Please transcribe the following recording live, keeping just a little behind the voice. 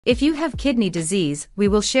If you have kidney disease, we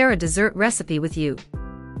will share a dessert recipe with you.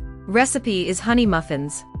 Recipe is honey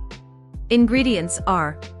muffins. Ingredients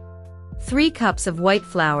are 3 cups of white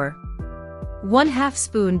flour, 1/2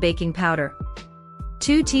 spoon baking powder,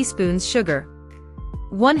 2 teaspoons sugar,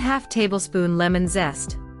 1/2 tablespoon lemon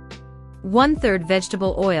zest, 1/3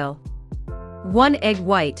 vegetable oil, 1 egg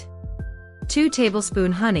white, 2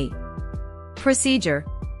 tablespoon honey. Procedure.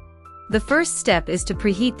 The first step is to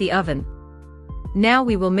preheat the oven. Now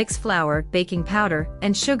we will mix flour, baking powder,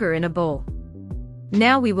 and sugar in a bowl.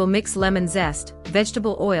 Now we will mix lemon zest,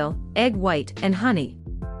 vegetable oil, egg white, and honey.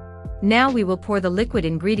 Now we will pour the liquid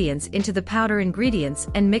ingredients into the powder ingredients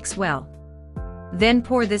and mix well. Then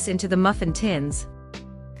pour this into the muffin tins.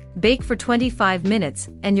 Bake for 25 minutes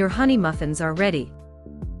and your honey muffins are ready.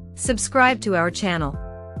 Subscribe to our channel.